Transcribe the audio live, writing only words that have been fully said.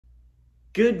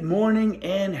Good morning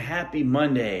and happy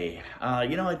Monday.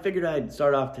 I figured I'd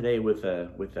start off today with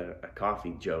a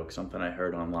coffee joke, something I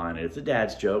heard online. It's a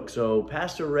dad's joke. So,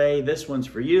 Pastor Ray, this one's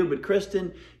for you. But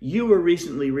Kristen, you were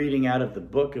recently reading out of the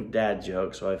book of dad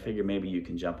jokes, so I figure maybe you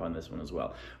can jump on this one as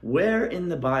well. Where in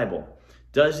the Bible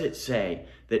does it say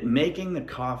that making the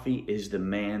coffee is the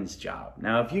man's job?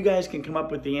 Now, if you guys can come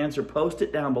up with the answer, post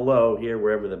it down below here,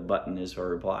 wherever the button is for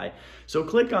reply. So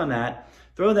click on that,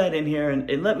 throw that in here,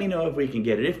 and let me know if we can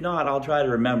get it. If not, I'll try to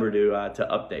remember to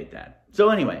update that. So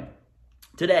anyway,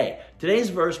 today's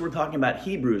verse, we're talking about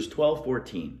Hebrews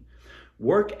 12:14.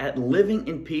 Work at living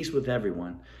in peace with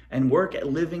everyone, and work at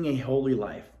living a holy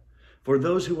life. For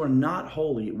those who are not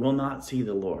holy will not see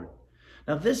the Lord.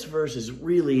 Now, this verse is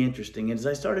really interesting. And as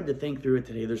I started to think through it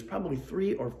today, there's probably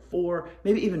 3 or 4,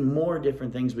 maybe even more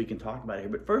different things we can talk about here.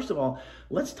 But first of all,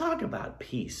 let's talk about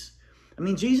peace. I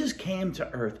mean, Jesus came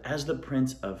to earth as the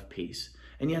Prince of Peace.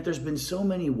 And yet there's been so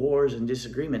many wars and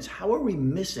disagreements. How are we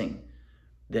missing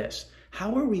this?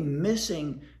 How are we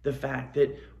missing the fact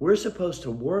that we're supposed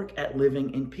to work at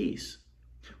living in peace?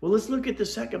 Well, let's look at the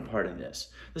second part of this.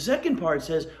 The second part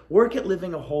says, work at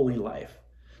living a holy life.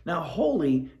 Now,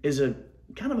 holy is a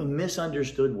kind of a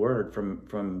misunderstood word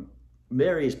from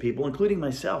various people, including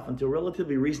myself. Until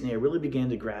relatively recently, I really began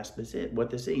to grasp what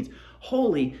this means.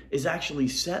 Holy is actually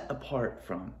set apart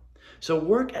from. So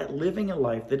work at living a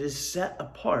life that is set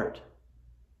apart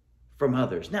from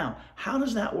others. Now, how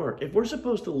does that work? If we're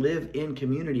supposed to live in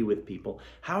community with people,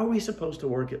 how are we supposed to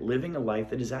work at living a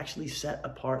life that is actually set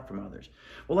apart from others?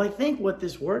 Well, I think what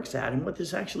this works at and what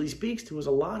this actually speaks to is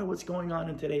a lot of what's going on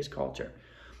in today's culture.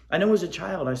 I know as a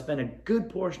child, I spent a good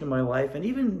portion of my life, and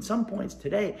even in some points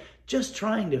today, just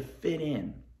trying to fit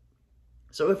in.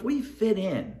 So if we fit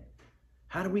in,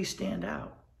 how do we stand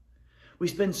out? We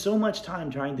spend so much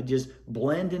time trying to just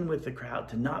blend in with the crowd,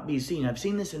 to not be seen. I've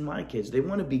seen this in my kids. They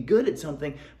want to be good at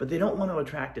something, but they don't want to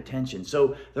attract attention.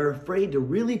 So they're afraid to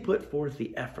really put forth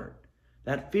the effort.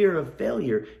 That fear of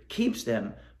failure keeps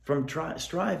them from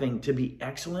striving to be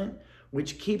excellent,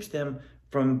 which keeps them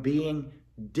from being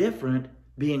different,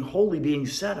 being holy, being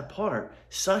set apart,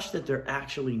 such that they're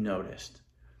actually noticed.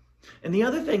 And the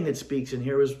other thing that speaks in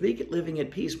here is living at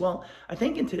peace. Well, I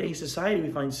think in today's society, we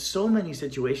find so many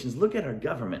situations. Look at our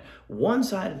government. One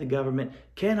side of the government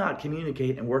cannot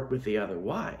communicate and work with the other.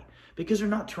 Why? Because they're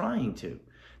not trying to.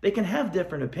 They can have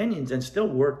different opinions and still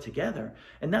work together.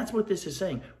 And that's what this is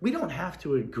saying. We don't have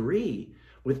to agree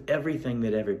with everything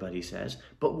that everybody says,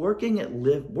 but work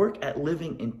at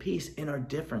living in peace in our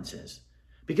differences.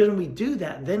 Because when we do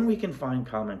that, then we can find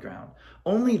common ground.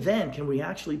 Only then can we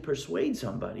actually persuade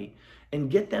somebody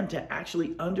and get them to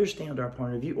actually understand our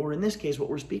point of view, or in this case, what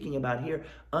we're speaking about here,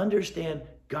 understand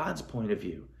God's point of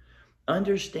view.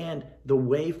 Understand the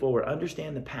way forward,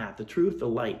 understand the path, the truth, the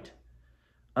light.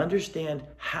 Understand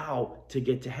how to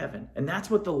get to heaven. And that's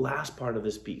what the last part of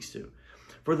this speaks to.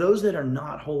 For those that are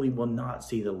not holy will not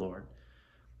see the Lord.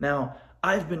 Now,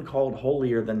 I've been called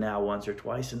holier than thou once or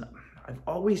twice, and I've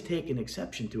always taken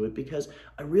exception to it because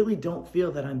I really don't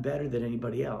feel that I'm better than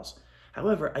anybody else.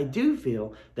 However, I do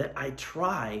feel that I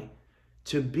try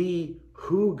to be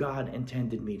who God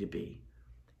intended me to be.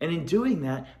 And in doing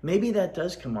that, maybe that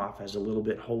does come off as a little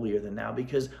bit holier than thou,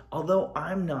 because although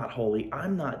I'm not holy,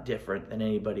 I'm not different than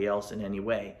anybody else in any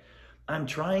way. I'm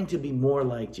trying to be more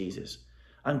like Jesus.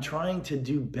 I'm trying to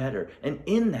do better. And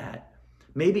in that,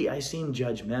 maybe I seem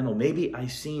judgmental. Maybe I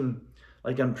seem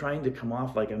like I'm trying to come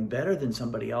off like I'm better than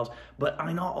somebody else. But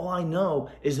all I know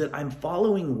is that I'm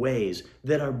following ways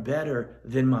that are better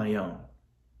than my own.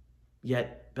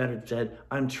 Yet, better said,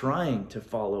 I'm trying to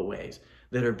follow ways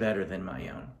that are better than my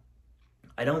own.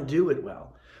 I don't do it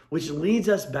well, which leads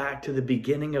us back to the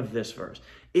beginning of this verse.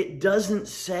 It doesn't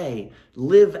say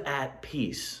live at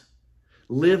peace,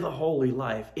 live a holy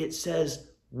life. It says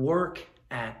work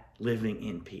at living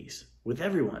in peace with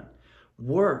everyone.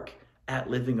 Work at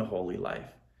living a holy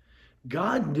life.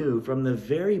 God knew from the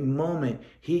very moment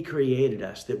he created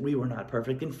us that we were not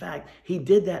perfect. In fact, he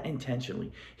did that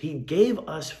intentionally. He gave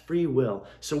us free will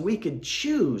so we could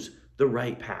choose the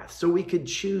right path, so we could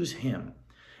choose him.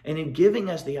 And in giving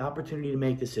us the opportunity to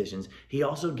make decisions, he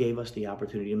also gave us the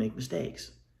opportunity to make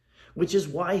mistakes, which is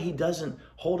why he doesn't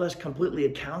hold us completely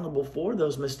accountable for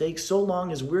those mistakes so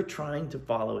long as we're trying to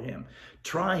follow him,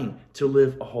 trying to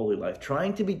live a holy life,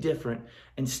 trying to be different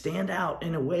and stand out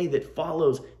in a way that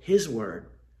follows his word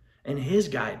and his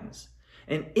guidance.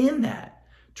 And in that,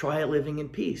 try living in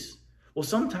peace. Well,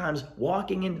 sometimes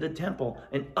walking into the temple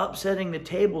and upsetting the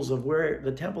tables of where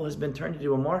the temple has been turned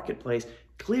into a marketplace,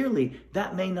 clearly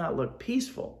that may not look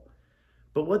peaceful.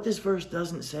 But what this verse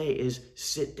doesn't say is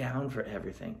sit down for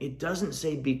everything. It doesn't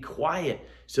say be quiet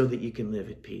so that you can live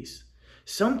at peace.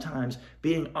 Sometimes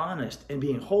being honest and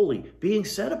being holy, being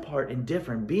set apart and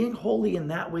different, being holy in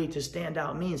that way to stand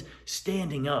out means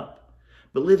standing up.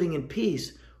 But living in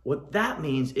peace, what that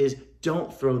means is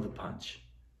don't throw the punch.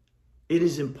 It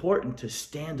is important to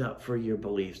stand up for your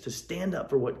beliefs, to stand up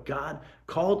for what God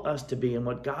called us to be and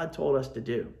what God told us to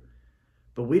do.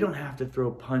 But we don't have to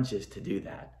throw punches to do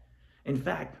that. In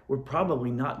fact, we're probably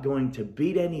not going to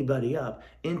beat anybody up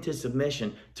into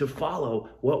submission to follow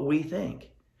what we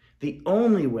think. The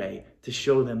only way to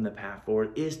show them the path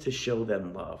forward is to show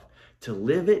them love, to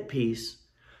live at peace,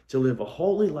 to live a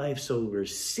holy life so we're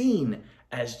seen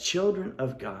as children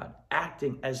of God,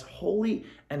 acting as holy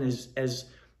and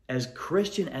as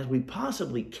Christian as we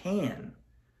possibly can,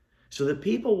 so that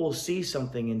people will see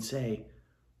something and say,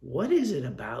 what is it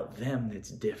about them that's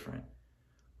different?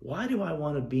 Why do I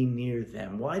want to be near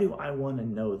them? Why do I want to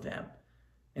know them?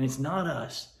 And it's not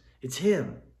us, it's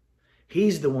Him.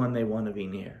 He's the one they want to be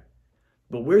near.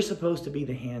 But we're supposed to be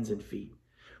the hands and feet.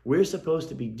 We're supposed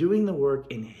to be doing the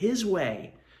work in His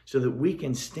way so that we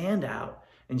can stand out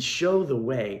and show the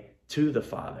way to the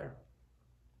Father.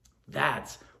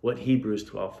 That's what Hebrews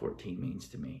 12:14 means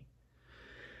to me.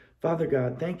 Father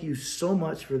God, thank you so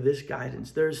much for this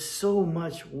guidance. There's so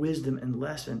much wisdom and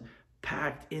lesson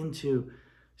packed into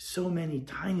so many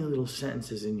tiny little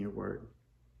sentences in your word.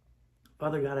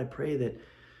 Father God, I pray that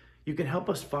you can help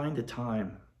us find a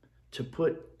time to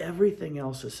put everything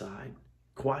else aside,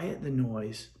 quiet the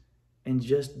noise, and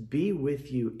just be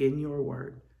with you in your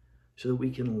word so that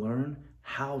we can learn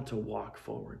how to walk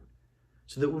forward.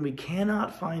 So that when we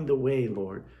cannot find the way,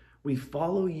 Lord, we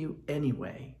follow you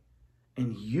anyway,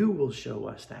 and you will show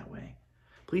us that way.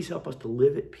 Please help us to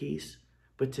live at peace,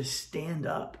 but to stand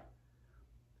up.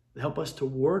 Help us to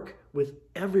work with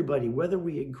everybody, whether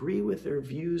we agree with their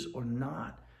views or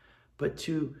not, but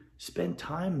to spend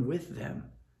time with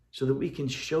them so that we can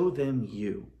show them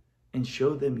you and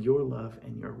show them your love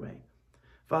and your way.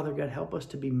 Father God, help us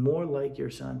to be more like your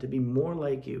Son, to be more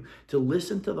like you, to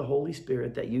listen to the Holy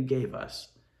Spirit that you gave us,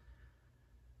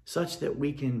 such that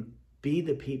we can be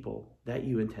the people that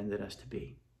you intended us to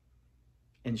be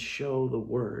and show the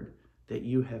word that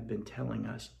you have been telling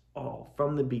us all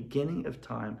from the beginning of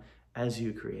time as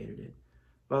you created it.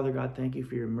 Father God, thank you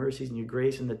for your mercies and your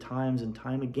grace in the times and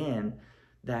time again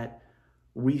that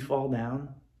we fall down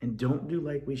and don't do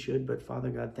like we should. But Father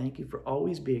God, thank you for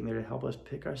always being there to help us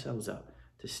pick ourselves up,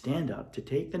 to stand up, to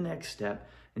take the next step,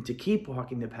 and to keep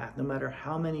walking the path no matter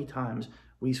how many times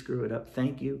we screw it up.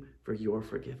 Thank you for your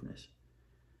forgiveness.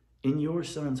 In your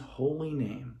Son's holy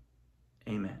name,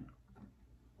 amen.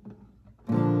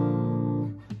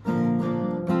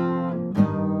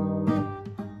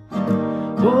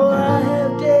 Oh, I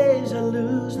have days I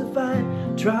lose the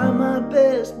fight, try my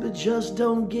best but just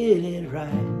don't get it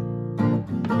right.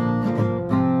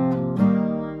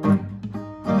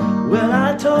 Well,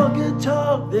 I talk a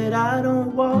talk that I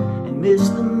don't walk and miss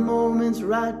the moments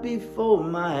right before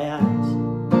my eyes.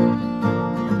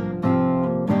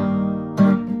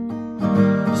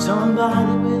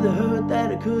 Somebody with a hurt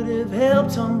that I could have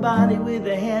helped, somebody with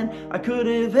a hand I could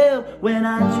have held. When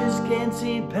I just can't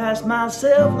see past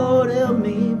myself, Lord, help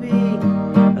me be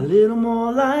a little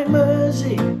more like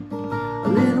mercy, a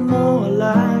little more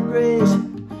like grace,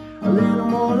 a little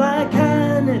more like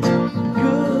kindness,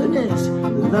 goodness,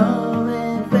 love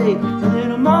and faith, a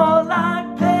little more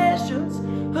like patience,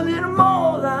 a little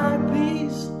more like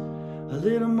peace, a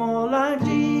little more like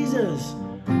Jesus,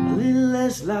 a little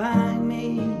less like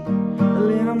me, a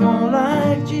little more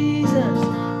like Jesus,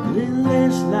 a little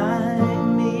less like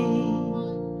me.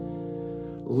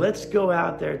 Let's go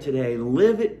out there today,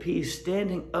 live at peace,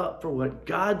 standing up for what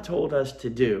God told us to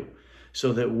do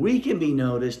so that we can be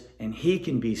noticed and He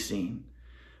can be seen.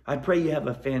 I pray you have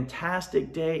a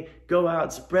fantastic day. Go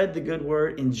out, spread the good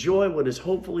word, enjoy what is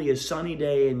hopefully a sunny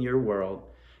day in your world.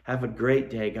 Have a great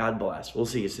day. God bless. We'll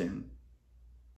see you soon.